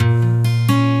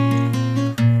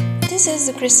This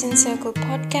is the Christian Circle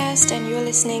podcast, and you're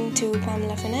listening to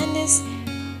Pamela Fernandez,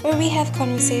 where we have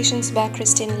conversations about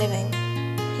Christian living.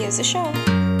 Here's the show.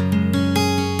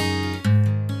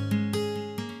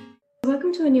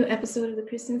 Welcome to a new episode of the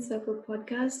Christian Circle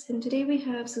podcast, and today we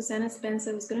have Susanna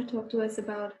Spencer, who's going to talk to us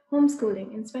about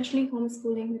homeschooling, and especially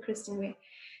homeschooling the Christian way.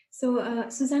 So,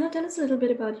 Susanna, tell us a little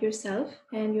bit about yourself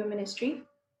and your ministry.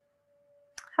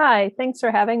 Hi, thanks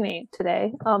for having me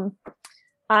today.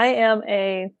 I am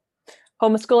a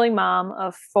homeschooling mom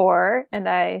of 4, and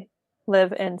I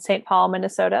live in St. Paul,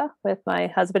 Minnesota with my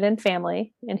husband and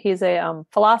family, and he's a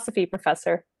philosophy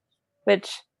professor,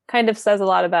 which kind of says a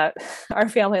lot about our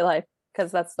family life,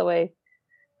 because that's the way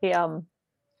he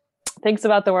thinks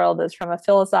about the world, is from a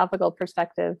philosophical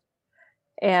perspective.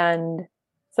 And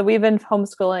so we've been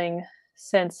homeschooling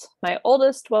since my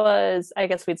oldest was, I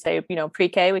guess we'd say,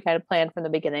 pre-K. We kind of planned from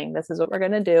the beginning, this is what we're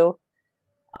going to do.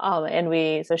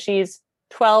 So she's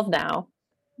 12 now,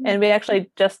 and we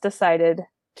actually just decided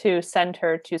to send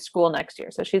her to school next year.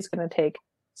 So she's going to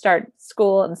start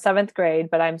school in 7th grade,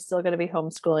 but I'm still going to be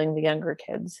homeschooling the younger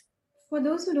kids. For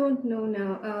those who don't know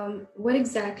now, what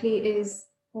exactly is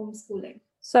homeschooling?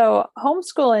 So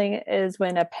homeschooling is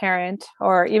when a parent,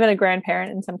 or even a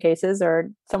grandparent in some cases,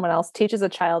 or someone else, teaches a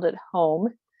child at home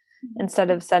instead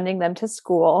of sending them to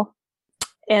school.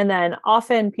 And then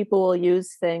often people will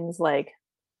use things like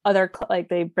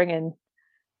they bring in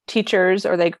teachers,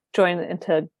 or they join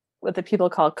into what the people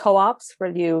call co-ops, where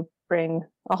you bring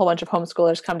a whole bunch of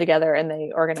homeschoolers come together and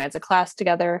they organize a class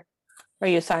together, or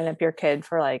you sign up your kid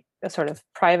for like a sort of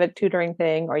private tutoring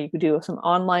thing, or you could do some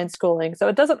online schooling. So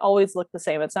it doesn't always look the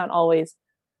same. It's not always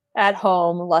at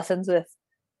home lessons with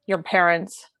your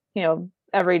parents,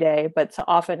 every day, but so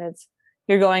often it's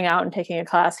you're going out and taking a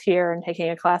class here and taking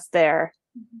a class there,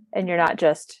 and you're not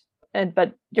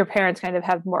but your parents kind of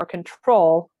have more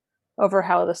control over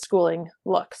how the schooling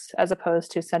looks, as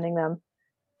opposed to sending them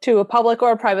to a public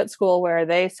or a private school where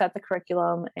they set the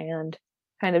curriculum and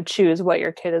kind of choose what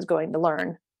your kid is going to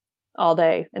learn all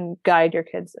day and guide your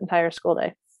kid's entire school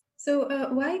day. So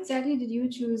why exactly did you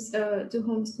choose to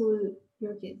homeschool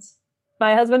your kids?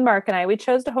 My husband, Mark, and I, we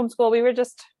chose to homeschool. We were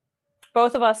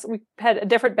both of us, we had a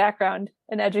different background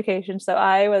in education. So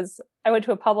I went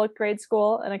to a public grade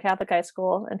school and a Catholic high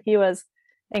school, and he was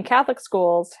in Catholic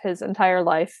schools his entire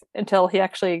life until he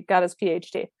actually got his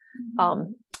PhD.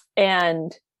 Mm-hmm.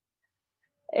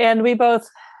 And we both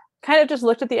kind of just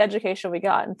looked at the education we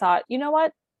got and thought, you know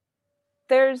what,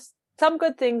 there's some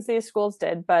good things these schools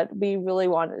did, but we really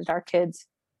wanted our kids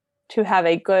to have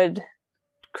a good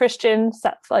Christian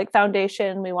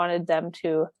foundation. We wanted them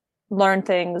to learn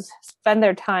things, spend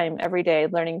their time every day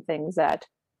learning things that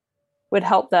would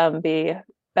help them be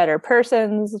better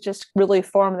persons, just really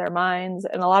form their minds.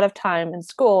 And a lot of time in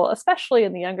school, especially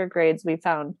in the younger grades, we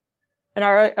found in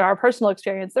our personal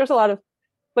experience, there's a lot of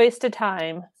wasted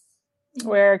time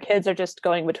where kids are just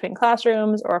going between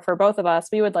classrooms, or for both of us,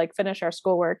 we would finish our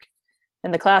schoolwork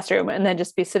in the classroom and then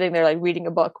just be sitting there reading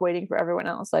a book, waiting for everyone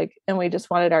else. And we just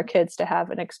wanted our kids to have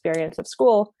an experience of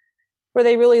school where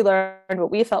they really learned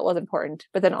what we felt was important,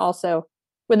 but then also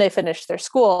when they finished their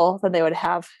school, then they would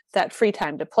have that free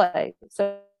time to play.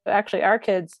 So actually our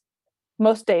kids,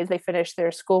 most days they finish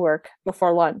their schoolwork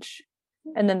before lunch.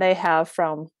 And then they have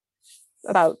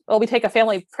we take a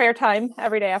family prayer time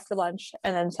every day after lunch.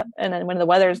 And then when the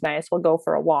weather's nice, we'll go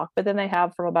for a walk. But then they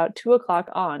have from about 2:00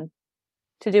 on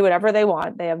to do whatever they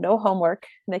want. They have no homework,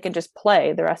 and they can just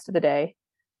play the rest of the day.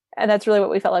 And that's really what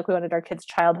we felt like we wanted our kids'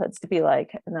 childhoods to be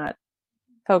like, and not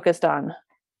focused on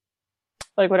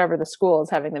whatever the school is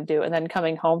having them do, and then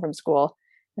coming home from school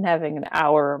and having an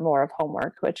hour or more of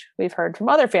homework, which we've heard from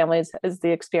other families is the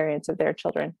experience of their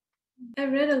children.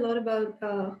 I've read a lot about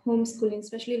homeschooling,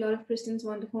 especially a lot of Christians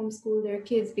want to homeschool their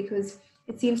kids because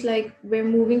it seems like we're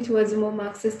moving towards a more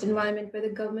Marxist environment where the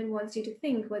government wants you to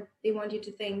think what they want you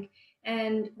to think.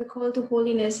 And the call to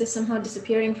holiness is somehow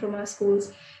disappearing from our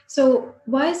schools. So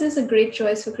why is this a great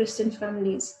choice for Christian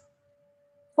families?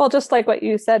 Well, just like what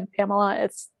you said, Pamela,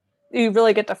 you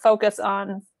really get to focus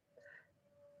on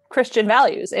Christian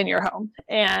values in your home,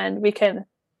 and we can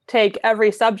take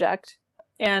every subject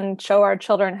and show our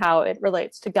children how it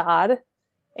relates to God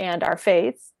and our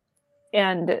faith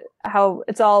and how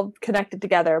it's all connected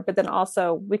together. But then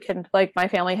also we can, my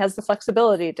family has the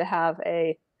flexibility to have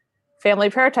a family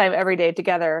prayer time every day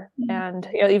together, and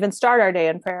even start our day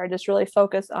in prayer. Just really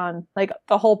focus on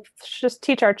just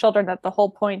teach our children that the whole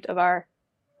point of our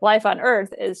life on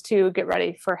earth is to get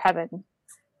ready for heaven.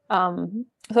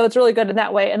 So it's really good in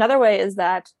that way. Another way is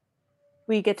that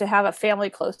we get to have a family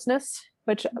closeness,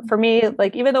 which for me,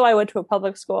 even though I went to a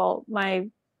public school, my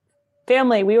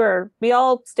family, we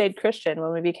all stayed Christian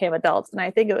when we became adults. And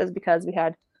I think it was because we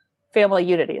had family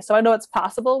unity. So I know it's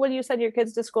possible when you send your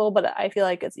kids to school, but I feel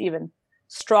like it's even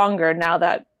stronger now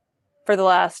that for the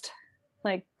last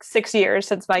like 6 years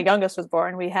since my youngest was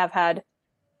born, we have had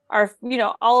our,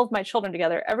 all of my children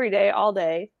together every day, all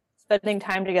day, spending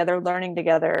time together, learning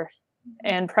together,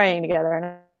 and praying together. And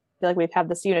I feel like we've had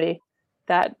this unity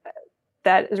that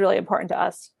is really important to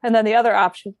us. And then the other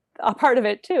option, a part of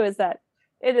it too, is that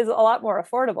it is a lot more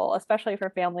affordable, especially for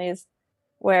families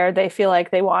where they feel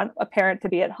like they want a parent to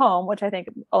be at home, which I think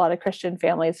a lot of Christian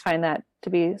families find that to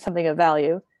be something of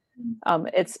value.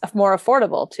 It's more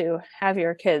affordable to have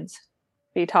your kids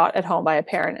be taught at home by a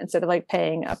parent instead of like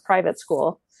paying a private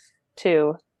school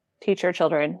to teach your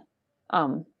children.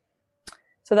 So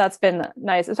that's been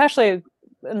nice, especially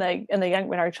in the young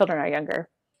when our children are younger.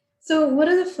 So, what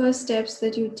are the first steps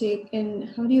that you take, and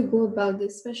how do you go about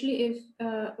this, especially if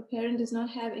a parent does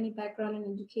not have any background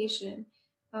in education?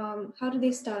 How do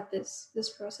they start this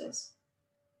process?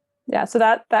 Yeah, so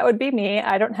that would be me.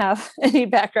 I don't have any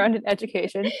background in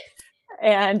education.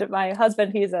 And my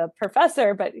husband, he's a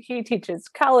professor, but he teaches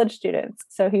college students.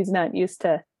 So he's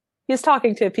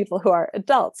talking to people who are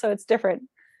adults. So it's different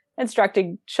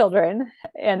instructing children.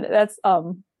 And that's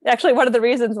actually one of the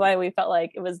reasons why we felt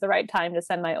like it was the right time to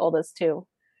send my oldest to.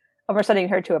 We're sending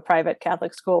her to a private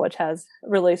Catholic school, which has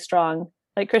really strong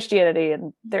like Christianity,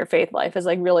 and their faith life is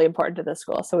like really important to this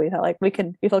school. So we felt like we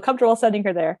feel comfortable sending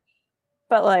her there.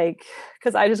 But like,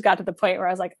 because I just got to the point where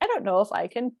I was like, I don't know if I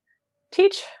can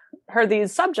teach her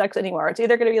these subjects anymore. It's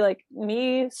either going to be like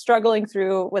me struggling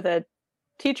through with a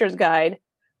teacher's guide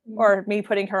or me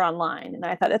putting her online. And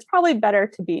I thought it's probably better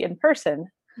to be in person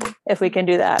if we can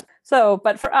do that. So,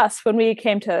 but for us, when we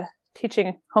came to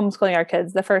teaching homeschooling our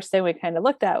kids, the first thing we kind of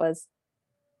looked at was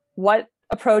what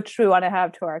approach we want to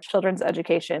have to our children's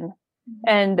education.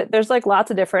 And there's like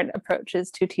lots of different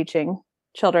approaches to teaching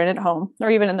children at home or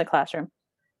even in the classroom.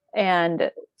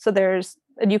 And so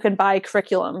you can buy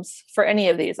curriculums for any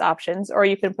of these options, or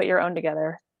you can put your own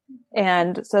together.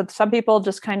 And so some people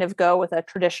just kind of go with a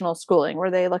traditional schooling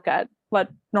where they look at what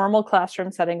normal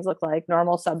classroom settings look like,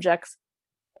 normal subjects,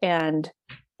 and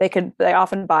they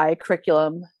often buy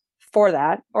curriculum for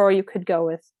that. Or you could go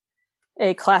with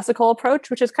a classical approach,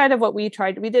 which is kind of what we're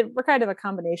kind of a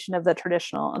combination of the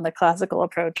traditional and the classical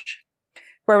approach,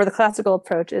 where the classical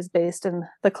approach is based in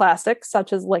the classics,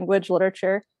 such as language,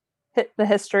 literature, the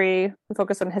history. We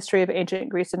focus on history of ancient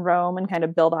Greece and Rome and kind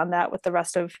of build on that with the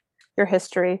rest of your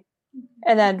history.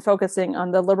 And then focusing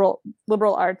on the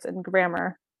liberal arts and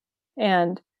grammar.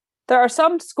 And there are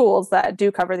some schools that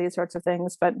do cover these sorts of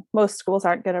things, but most schools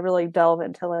aren't going to really delve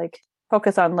into like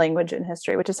focus on language and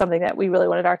history, which is something that we really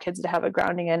wanted our kids to have a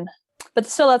grounding in. But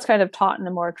still, that's kind of taught in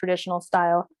a more traditional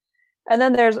style. And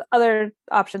then there's other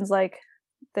options like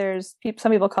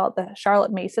some people call it the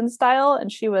Charlotte Mason style,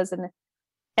 and she was an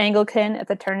Anglican at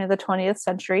the turn of the 20th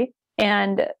century.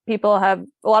 And a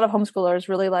lot of homeschoolers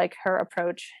really like her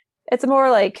approach. It's a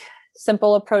more like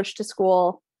simple approach to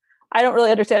school. I don't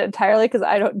really understand it entirely because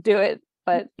I don't do it,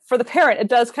 but for the parent, it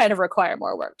does kind of require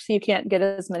more work. So you can't get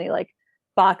as many like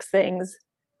box things.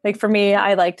 Like for me,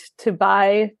 I liked to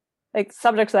buy like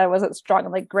subjects that I wasn't strong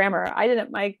in, like grammar.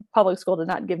 My public school did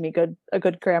not give me a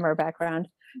good grammar background.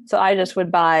 So I just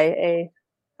would buy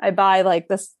like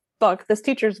this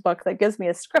teacher's book that gives me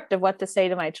a script of what to say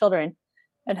to my children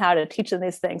and how to teach them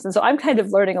these things. And so I'm kind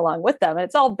of learning along with them. And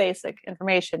it's all basic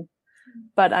information,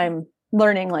 but I'm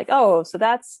learning like, oh, so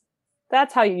that's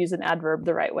how you use an adverb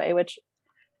the right way, which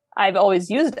I've always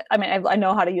used. I mean, I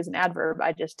know how to use an adverb.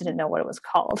 I just didn't know what it was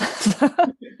called.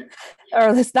 Or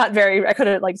it's not I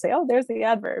couldn't like say, oh, there's the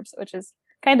adverbs, which is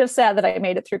kind of sad that I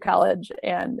made it through college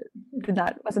and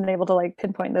wasn't able to like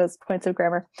pinpoint those points of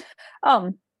grammar.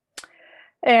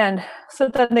 And so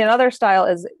then the other style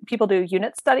is people do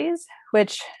unit studies,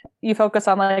 which you focus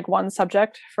on like one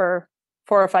subject for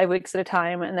 4 or 5 weeks at a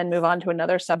time and then move on to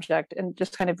another subject and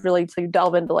just kind of really so you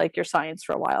delve into like your science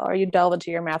for a while or you delve into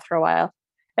your math for a while.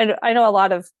 And I know a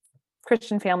lot of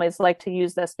Christian families like to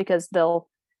use this because they'll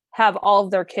have all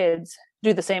of their kids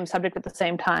do the same subject at the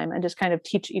same time and just kind of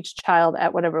teach each child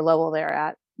at whatever level they're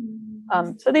at.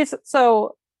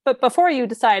 But before you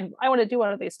decide, I want to do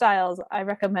one of these styles, I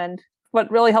recommend what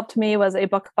really helped me was a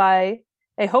book by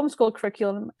a homeschool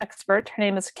curriculum expert. Her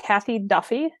name is Kathy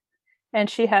Duffy, and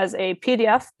she has a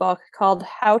PDF book called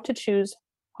How to Choose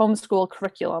Homeschool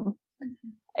Curriculum.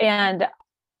 And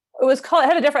it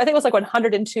had a different, I think it was like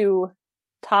 102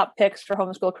 top picks for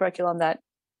homeschool curriculum that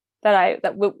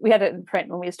we had it in print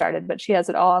when we started, but she has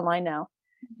it all online now.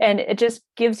 And it just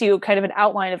gives you kind of an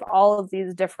outline of all of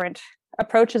these different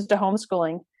approaches to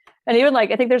homeschooling. And even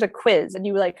like, I think there's a quiz and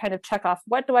you like kind of check off,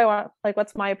 what do I want? Like,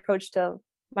 what's my approach to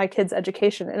my kids'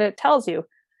 education? And it tells you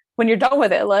when you're done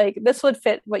with it, like this would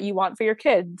fit what you want for your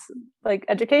kids, like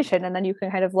education. And then you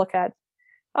can kind of look at,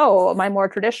 oh, am I more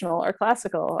traditional or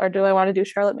classical? Or do I want to do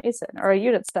Charlotte Mason or a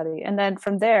unit study? And then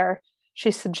from there, she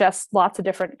suggests lots of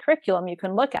different curriculum you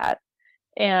can look at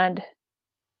and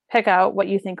pick out what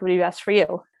you think would be best for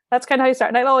you. That's kind of how you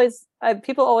start. And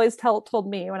people always told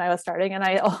me when I was starting, and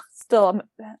I still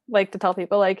like to tell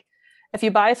people, like, if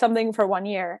you buy something for 1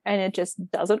 year and it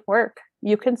just doesn't work,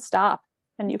 you can stop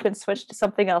and you can switch to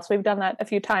something else. We've done that a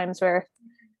few times where,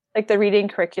 like, the reading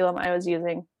curriculum I was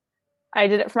using, I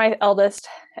did it for my eldest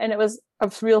and it was a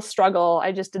real struggle.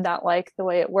 I just did not like the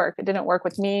way it worked. It didn't work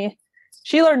with me.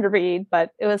 She learned to read, but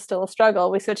it was still a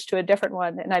struggle. We switched to a different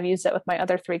one and I've used it with my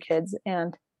other 3 kids,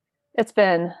 and it's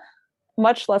been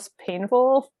much less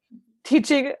painful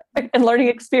teaching and learning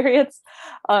experience.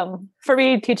 For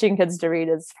me, teaching kids to read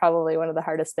is probably one of the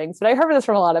hardest things, but I heard this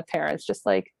from a lot of parents, just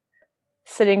like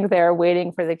sitting there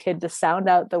waiting for the kid to sound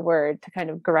out the word, to kind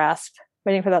of grasp,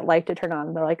 waiting for that light to turn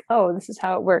on. They're like, oh, this is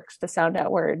how it works to sound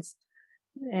out words.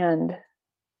 And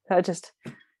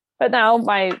but now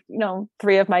my,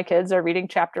 3 of my kids are reading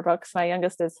chapter books. My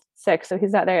youngest is 6, so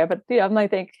he's not there yet. But I'm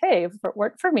like, hey, if it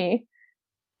worked for me,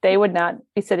 they would not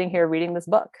be sitting here reading this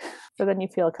book. So then you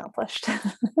feel accomplished.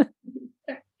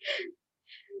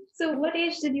 So what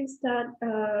age did you start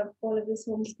all of this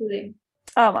homeschooling?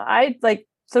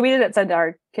 So we didn't send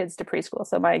our kids to preschool.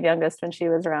 So my youngest, when she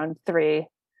was around 3,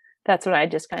 that's when I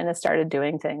just kind of started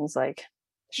doing things like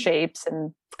shapes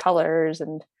and colors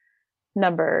and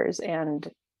numbers, and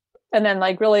then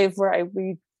like really where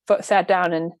we sat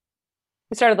down and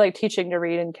we started like teaching to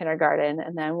read in kindergarten.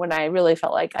 And then when I really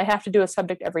felt like I have to do a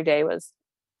subject every day was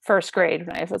 1st grade,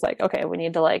 when I was like, okay, we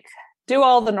need to like do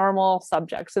all the normal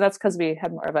subjects. So that's because we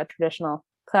had more of a traditional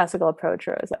classical approach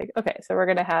where it was like, okay, so we're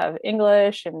going to have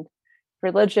English and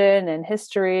religion and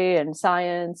history and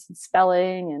science and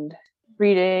spelling and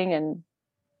reading and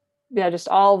just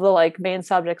all the like main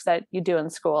subjects that you do in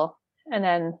school. And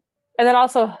then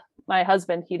also my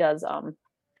husband, he does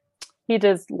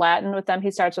Latin with them.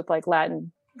 He starts with like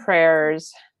Latin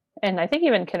prayers, and I think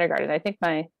even kindergarten. I think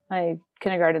my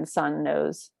kindergarten son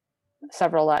knows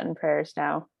several Latin prayers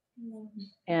now.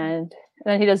 And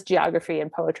then he does geography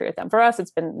and poetry with them. For us,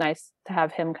 it's been nice to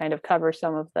have him kind of cover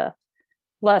some of the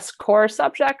less core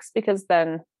subjects, because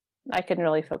then I can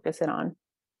really focus in on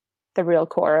the real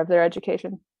core of their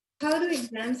education. How do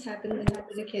exams happen with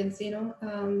the kids?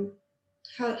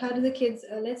 How do the kids,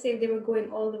 let's say if they were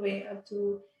going all the way up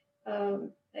to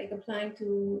like applying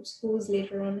to schools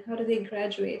later on, how do they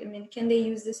graduate? I mean, can they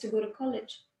use this to go to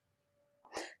college?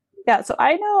 Yeah, so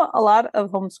I know a lot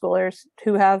of homeschoolers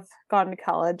who have gone to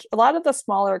college. A lot of the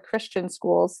smaller Christian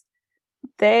schools,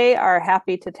 they are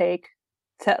happy to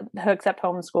accept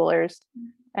homeschoolers,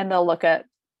 and they'll look at,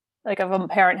 like, if a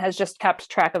parent has just kept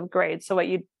track of grades. So what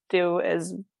you do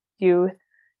is you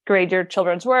grade your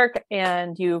children's work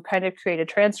and you kind of create a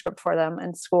transcript for them,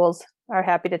 and schools are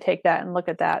happy to take that and look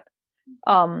at that.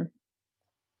 I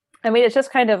mean, it's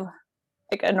just kind of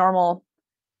like a normal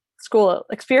school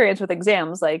experience with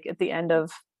exams. Like at the end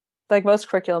of, like, most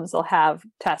curriculums, they'll have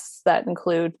tests that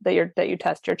include that you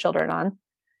test your children on.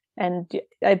 And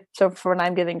so for when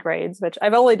I'm giving grades, which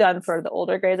I've only done for the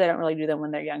older grades, I don't really do them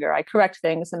when they're younger. I correct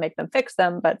things and make them fix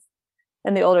them, but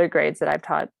in the older grades that I've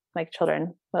taught, my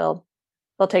children they'll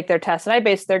take their tests, and I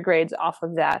base their grades off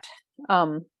of that.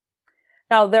 Now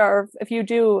if you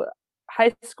do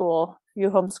high school, you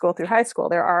homeschool through high school,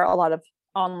 there are a lot of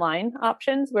online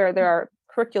options where there are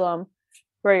curriculum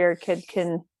where your kid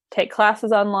can take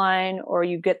classes online, or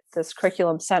you get this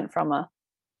curriculum sent from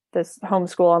this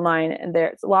homeschool online, and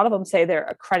a lot of them say they're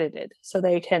accredited, so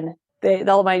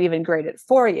they'll might even grade it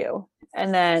for you,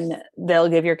 and then they'll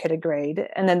give your kid a grade.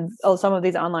 And then some of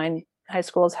these online high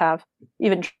schools have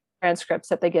even transcripts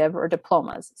that they give, or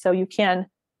diplomas, so you can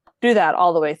do that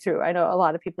all the way through. I know a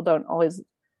lot of people don't always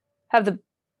have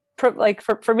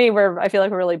for me, where I feel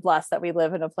like we're really blessed that we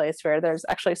live in a place where there's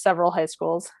actually several high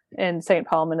schools in St.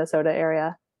 Paul, Minnesota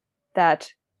area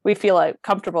that we feel like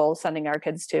comfortable sending our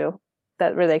kids to,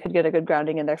 where they could get a good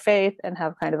grounding in their faith and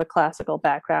have kind of a classical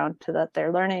background to that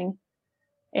they're learning.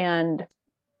 And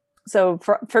so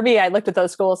for me, I looked at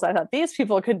those schools and I thought, these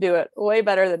people could do it way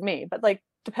better than me. But like,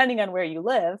 depending on where you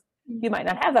live, you might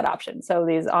not have that option. So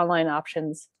these online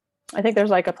options, I think there's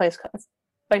like a place,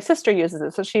 my sister uses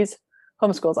it. So she's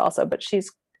homeschools also, but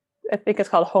I think it's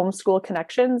called Homeschool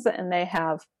Connections. And they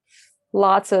have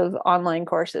lots of online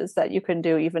courses that you can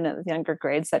do even at the younger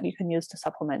grades that you can use to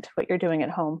supplement what you're doing at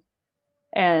home.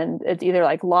 And it's either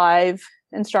like live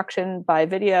instruction by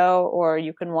video, or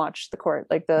you can watch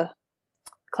the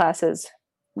classes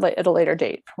at a later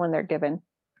date when they're given.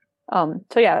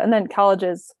 So yeah, and then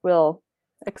colleges will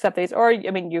accept these, or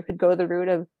I mean, you could go the route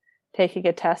of taking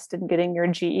a test and getting your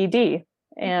GED,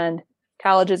 and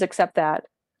colleges accept that.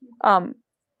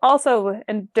 Also,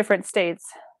 in different states,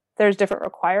 there's different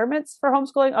requirements for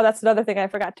homeschooling. Oh, that's another thing I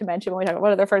forgot to mention when we talk about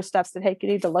what are the first steps to take. You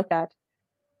need to look at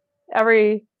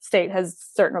every state has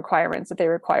certain requirements that they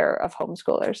require of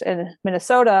homeschoolers. In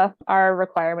Minnesota, our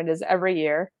requirement is every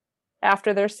year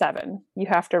after they're 7, you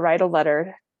have to write a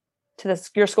letter to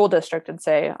your school district and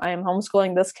say, I am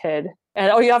homeschooling this kid.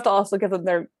 And you have to also give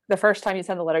them the first time you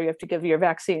send the letter, you have to give your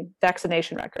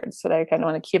vaccination records. So they kind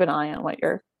of want to keep an eye on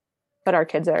what our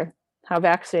kids are, how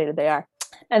vaccinated they are.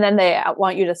 And then they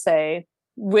want you to say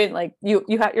when, like,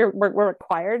 we're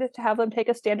required to have them take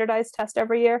a standardized test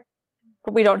every year,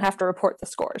 but we don't have to report the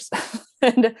scores.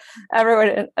 And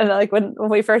everyone, and like when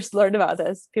we first learned about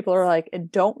this, people were like,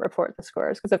 and don't report the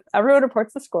scores, because if everyone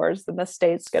reports the scores, then the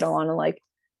state's going to want to like,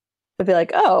 they'll be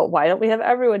like, oh, why don't we have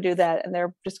everyone do that? And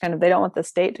they're just they don't want the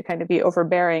state to kind of be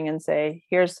overbearing and say,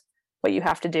 here's what you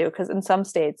have to do. Because in some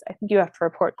states, I think you have to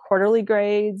report quarterly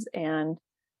grades and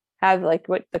have like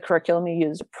what the curriculum you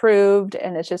used approved.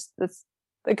 And it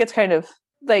gets kind of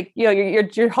like, you're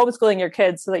homeschooling your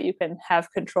kids so that you can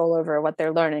have control over what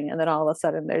they're learning. And then all of a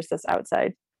sudden there's this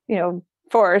outside,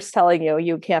 force telling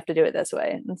you have to do it this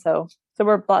way. And so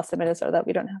we're blessed in Minnesota that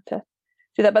we don't have to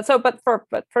do that.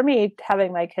 But for me,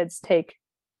 having my kids take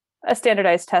a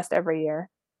standardized test every year,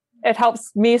 it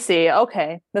helps me see,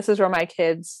 okay, this is where my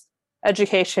kids'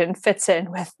 education fits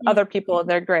in with other people in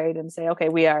their grade, and say, okay,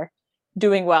 we are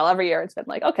doing well. Every year it's been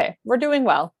like, okay, we're doing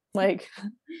well. Like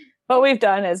what we've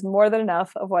done is more than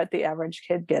enough of what the average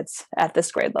kid gets at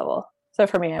this grade level. So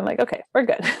for me, I'm like, okay, we're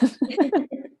good.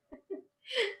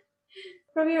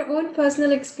 From your own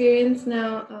personal experience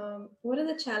now, what are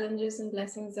the challenges and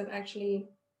blessings of actually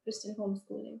Christian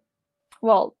homeschooling?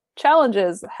 Well,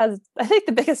 I think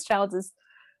the biggest challenges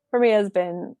for me has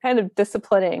been kind of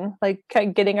disciplining, like kind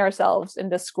of getting ourselves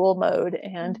into school mode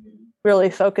and really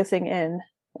focusing in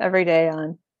every day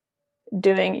on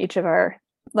doing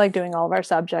doing all of our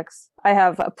subjects. I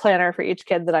have a planner for each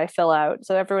kid that I fill out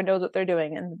so everyone knows what they're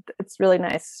doing. And it's really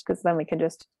nice because then we can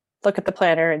just look at the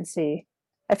planner and see.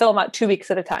 I fill them out 2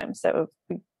 weeks at a time. So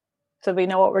we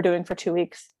know what we're doing for 2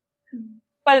 weeks.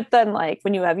 But then like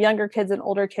when you have younger kids and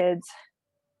older kids,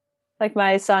 like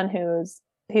my son,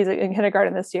 he's in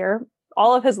kindergarten this year,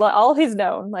 all he's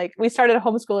known, like we started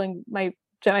homeschooling, my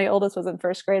oldest was in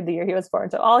first grade the year he was born.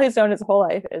 So all he's known his whole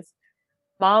life is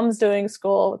mom's doing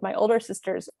school with my older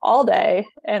sisters all day.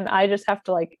 And I just have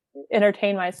to like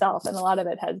entertain myself. And a lot of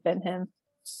it has been him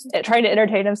trying to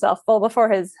entertain himself. Well, before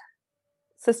his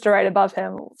sister right above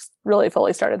him really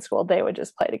fully started school, they would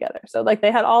just play together. So like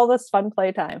they had all this fun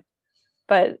playtime.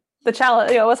 But the challenge,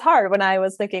 it was hard when I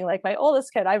was thinking like my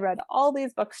oldest kid, I read all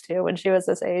these books to when she was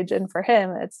this age. And for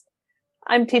him,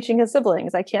 I'm teaching his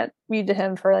siblings. I can't read to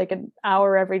him for like an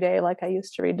hour every day like I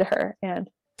used to read to her. And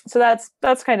so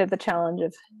that's kind of the challenge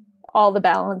of all the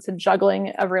balance and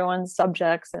juggling everyone's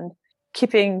subjects and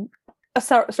keeping a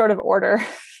sort of order.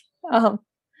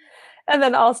 And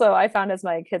then also I found as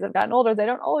my kids have gotten older, they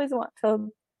don't always want to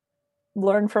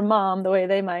learn from mom the way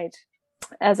they might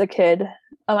as a kid.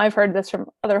 I've heard this from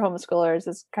other homeschoolers,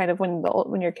 is kind of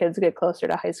when your kids get closer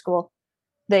to high school,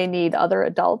 they need other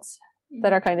adults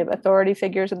that are kind of authority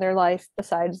figures in their life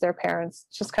besides their parents.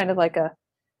 It's just kind of like a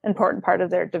important part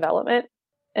of their development.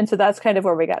 And so that's kind of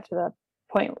where we got to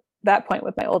that point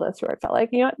with my oldest, where it felt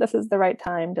like, this is the right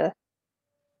time to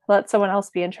let someone else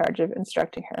be in charge of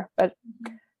instructing her. But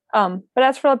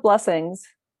as for blessings,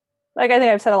 like I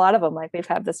think I've said a lot of them, like we've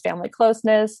had this family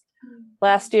closeness.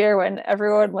 Last year when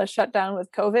everyone was shut down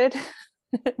with COVID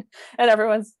and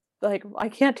everyone's like, I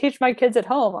can't teach my kids at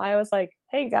home. I was like,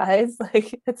 hey guys,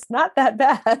 like it's not that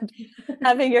bad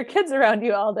having your kids around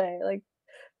you all day. Like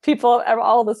people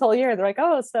all this whole year, they're like,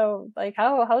 oh, so like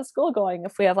how's school going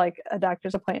if we have like a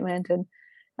doctor's appointment? And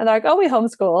they're like, oh, we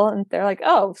homeschool. And they're like,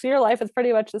 oh, so your life is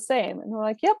pretty much the same. And we're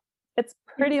like, yep, it's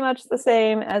pretty much the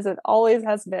same as it always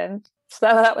has been. So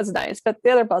that was nice. But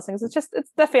the other blessings, it's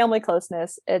the family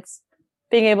closeness. It's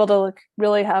being able to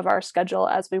really have our schedule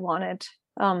as we want it.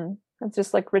 It's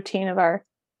just like routine of our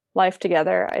life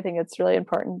together. I think it's really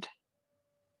important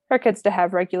for kids to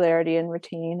have regularity and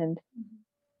routine,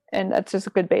 and that's just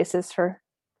a good basis for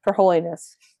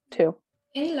holiness too.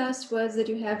 Any last words that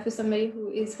you have for somebody who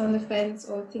is on the fence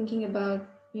or thinking about,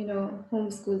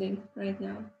 homeschooling right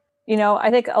now?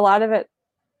 I think a lot of it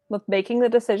with making the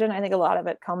decision, I think a lot of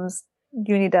it comes,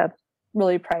 you need to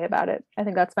really pray about it. I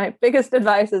think that's my biggest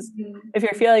advice is if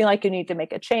you're feeling like you need to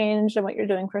make a change in what you're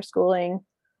doing for schooling,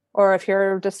 or if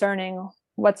you're discerning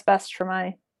what's best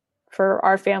for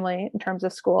our family in terms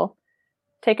of school,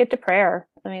 take it to prayer.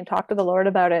 I mean, talk to the Lord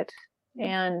about it.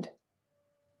 And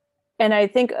I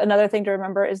think another thing to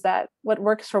remember is that what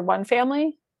works for one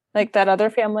family, like that other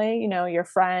family, you know, your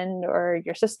friend or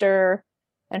your sister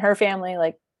and her family,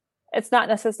 like it's not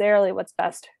necessarily what's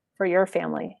best for your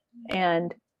family.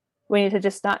 And we need to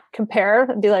just not compare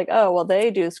and be like, oh, well,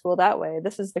 they do school that way.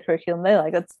 This is the curriculum they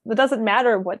like. It doesn't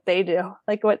matter what they do.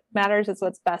 Like what matters is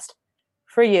what's best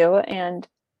for you. And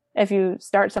if you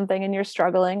start something and you're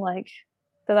struggling, like,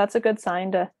 so that's a good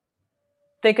sign to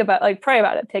think about, like pray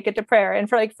about it, take it to prayer. And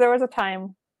for like, there was a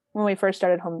time when we first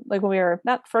started like when we were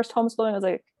not first homeschooling, it was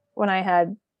like when I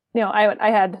had, you know,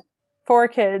 I had 4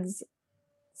 kids,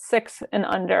 6 and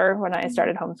under when I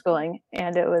started homeschooling.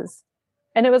 And it was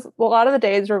a lot of the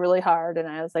days were really hard. And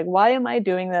I was like, why am I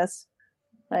doing this?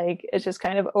 Like, it's just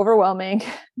kind of overwhelming.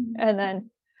 And then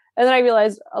I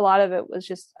realized a lot of it was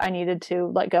just, I needed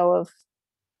to let go of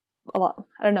a lot,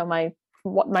 I don't know,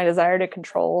 my desire to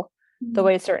control the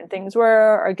way certain things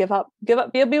were, or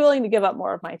be willing to give up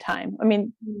more of my time. I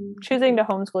mean, choosing to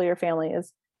homeschool your family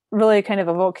is really kind of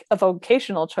a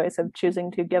vocational choice of choosing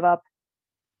to give up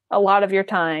a lot of your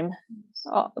time,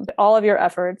 all of your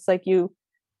efforts. Like you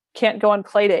can't go on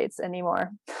play dates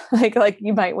anymore. like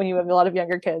you might when you have a lot of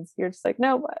younger kids. You're just like,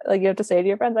 no, like you have to say to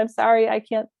your friends, I'm sorry, I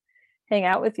can't hang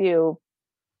out with you,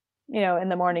 you know, in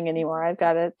the morning anymore. I've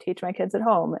got to teach my kids at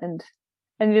home. And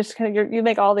you just kind of, you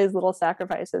make all these little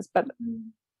sacrifices, but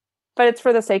it's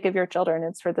for the sake of your children.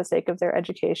 It's for the sake of their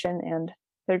education and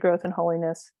their growth in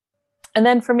holiness. And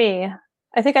then for me,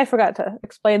 I think I forgot to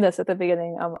explain this at the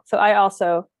beginning. So I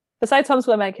also, besides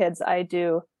homeschooling my kids, I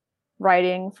do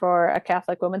writing for a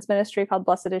Catholic women's ministry called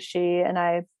Blessed is She, and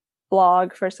I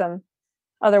blog for some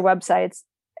other websites.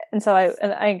 And so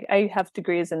I have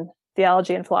degrees in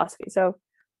theology and philosophy. So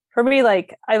for me,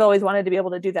 like I've always wanted to be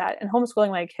able to do that. And homeschooling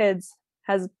my kids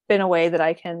has been a way that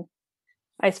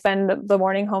I spend the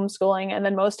morning homeschooling, and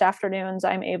then most afternoons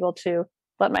I'm able to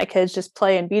let my kids just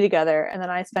play and be together. And then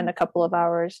I spend a couple of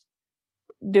hours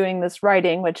doing this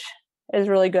writing, which is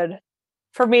really good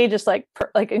for me, just like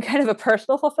in kind of a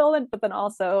personal fulfillment, but then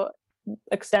also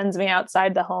extends me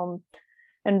outside the home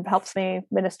and helps me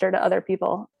minister to other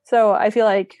people. So I feel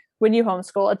like when you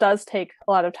homeschool, it does take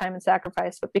a lot of time and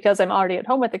sacrifice, but because I'm already at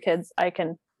home with the kids, I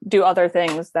can do other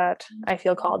things that I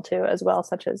feel called to as well,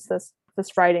 such as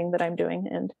this writing that I'm doing.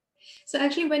 And so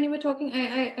actually when you were talking,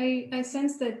 I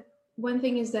sense that one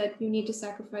thing is that you need to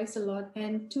sacrifice a lot,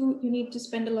 and 2, you need to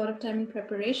spend a lot of time in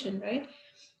preparation, right?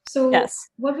 So yes.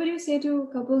 What would you say to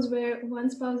couples where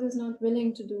one spouse is not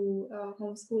willing to do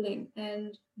homeschooling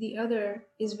and the other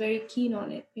is very keen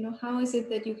on it? You know, how is it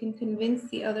that you can convince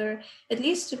the other at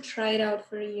least to try it out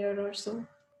for a year or so?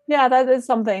 Yeah, that is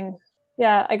something.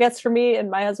 Yeah, I guess for me and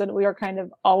my husband, we were kind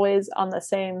of always on the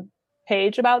same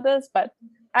page about this, but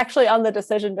actually on the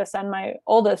decision to send my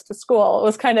oldest to school, it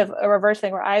was kind of a reverse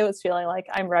thing where I was feeling like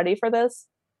I'm ready for this,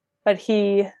 but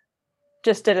he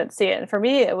just didn't see it. And for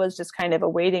me, it was just kind of a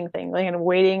waiting thing, like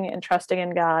waiting and trusting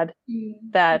in God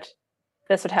that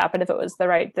this would happen if it was the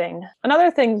right thing. Another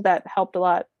thing that helped a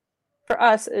lot for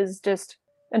us is just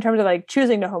in terms of like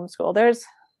choosing to homeschool. There's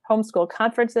homeschool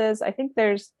conferences. I think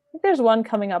there's one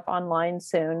coming up online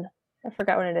soon. I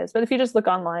forgot when it is, but if you just look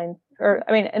online, or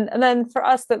I mean, and then for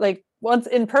us that like once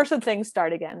in-person things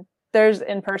start again, there's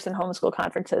in-person homeschool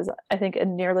conferences, I think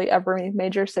in nearly every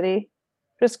major city.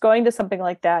 Just going to something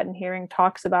like that and hearing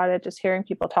talks about it, just hearing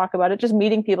people talk about it, just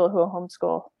meeting people who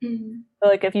homeschool. So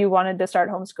like if you wanted to start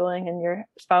homeschooling and your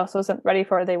spouse wasn't ready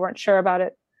for it, they weren't sure about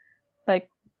it, like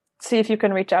see if you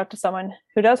can reach out to someone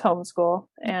who does homeschool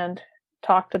and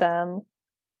talk to them.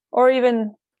 Or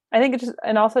even, I think it just,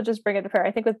 and also just bring it to prayer.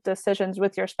 I think with decisions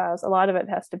with your spouse, a lot of it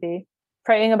has to be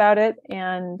praying about it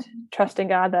and trusting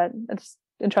God that it's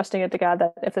entrusting it to God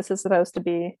that if this is supposed to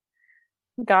be,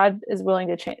 God is willing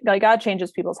to change. Like God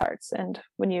changes people's hearts. And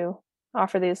when you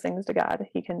offer these things to God,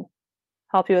 he can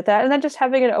help you with that. And then just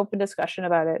having an open discussion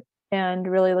about it and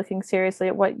really looking seriously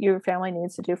at what your family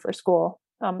needs to do for school.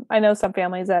 I know some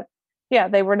families that, yeah,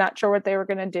 they were not sure what they were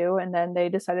going to do. And then they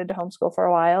decided to homeschool for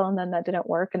a while, and then that didn't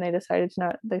work. And they decided to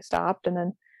not, they stopped, and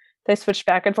then they switched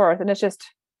back and forth. And it's just,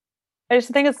 I just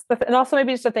think it's, and also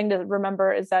maybe just a thing to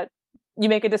remember is that you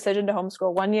make a decision to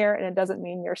homeschool one year and it doesn't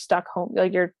mean you're stuck home.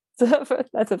 Like you're,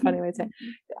 that's a funny way to say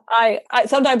it. I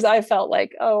sometimes I felt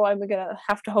like, oh, I'm gonna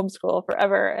have to homeschool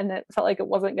forever, and it felt like it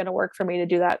wasn't gonna work for me to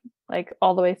do that like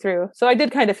all the way through. So I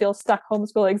did kind of feel stuck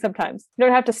homeschooling sometimes. You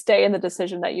don't have to stay in the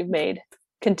decision that you've made.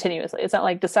 continuously. It's not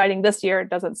like deciding this year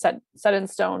doesn't set in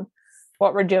stone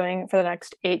what we're doing for the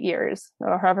next 8 years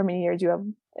or however many years you have.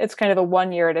 It's kind of a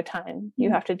 1 year at a time. You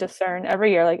have to discern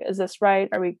every year, like, is this right?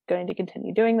 Are we going to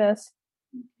continue doing this?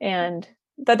 And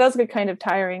that does get kind of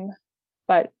tiring.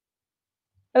 But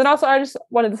and then also I just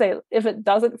wanted to say, if it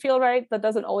doesn't feel right, that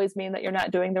doesn't always mean that you're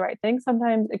not doing the right thing.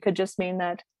 Sometimes it could just mean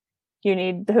that you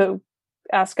need to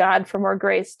ask God for more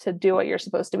grace to do what you're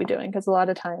supposed to be doing. Because a lot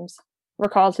of times we're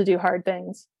called to do hard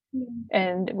things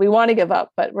and we want to give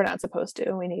up, but we're not supposed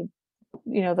to. We need,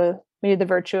 we need the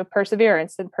virtue of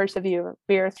perseverance and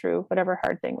persevere through whatever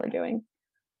hard thing we're doing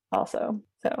also.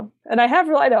 So, and I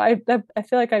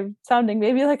feel like I'm sounding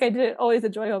maybe like I didn't always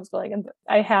enjoy homeschooling, and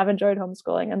I have enjoyed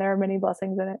homeschooling, and there are many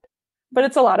blessings in it, but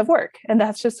it's a lot of work, and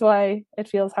that's just why it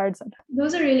feels hard sometimes.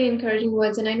 Those are really encouraging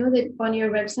words. And I know that on your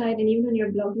website and even on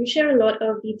your blog, you share a lot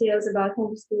of details about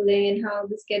homeschooling and how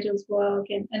the schedules work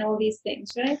and all these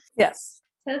things, right? Yes.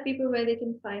 Tell people where they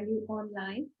can find you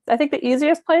online. I think the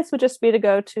easiest place would just be to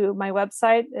go to my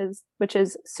website, which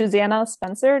is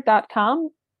susannaspencer.com.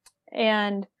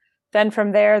 And then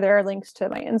from there are links to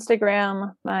my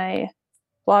Instagram, my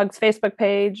blog's Facebook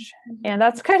page, and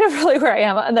that's kind of really where I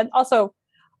am. And then also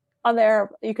on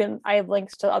there, I have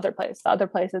links to other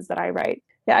places that I write.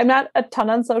 Yeah, I'm not a ton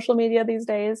on social media these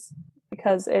days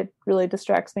because it really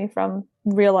distracts me from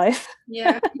real life.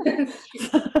 Yeah.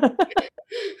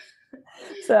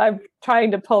 So I'm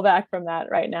trying to pull back from that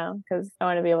right now because I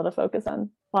want to be able to focus on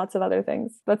lots of other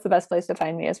things. That's the best place to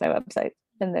find me is my website.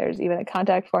 And there's even a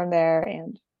contact form there.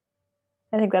 And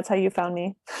I think that's how you found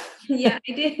me. Yeah,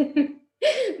 I did.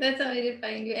 That's how I did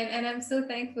find you. And I'm so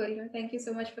thankful. Thank you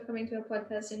so much for coming to our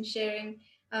podcast and sharing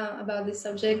about this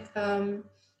subject.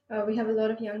 We have a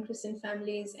lot of young Christian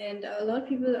families, and a lot of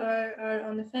people are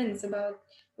on the fence about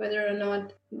whether or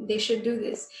not they should do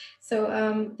this.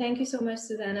 So thank you so much,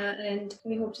 Susanna, and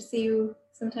we hope to see you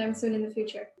sometime soon in the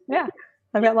future. Yeah,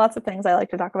 I've got lots of things I like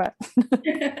to talk about.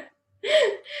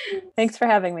 Thanks for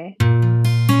having me.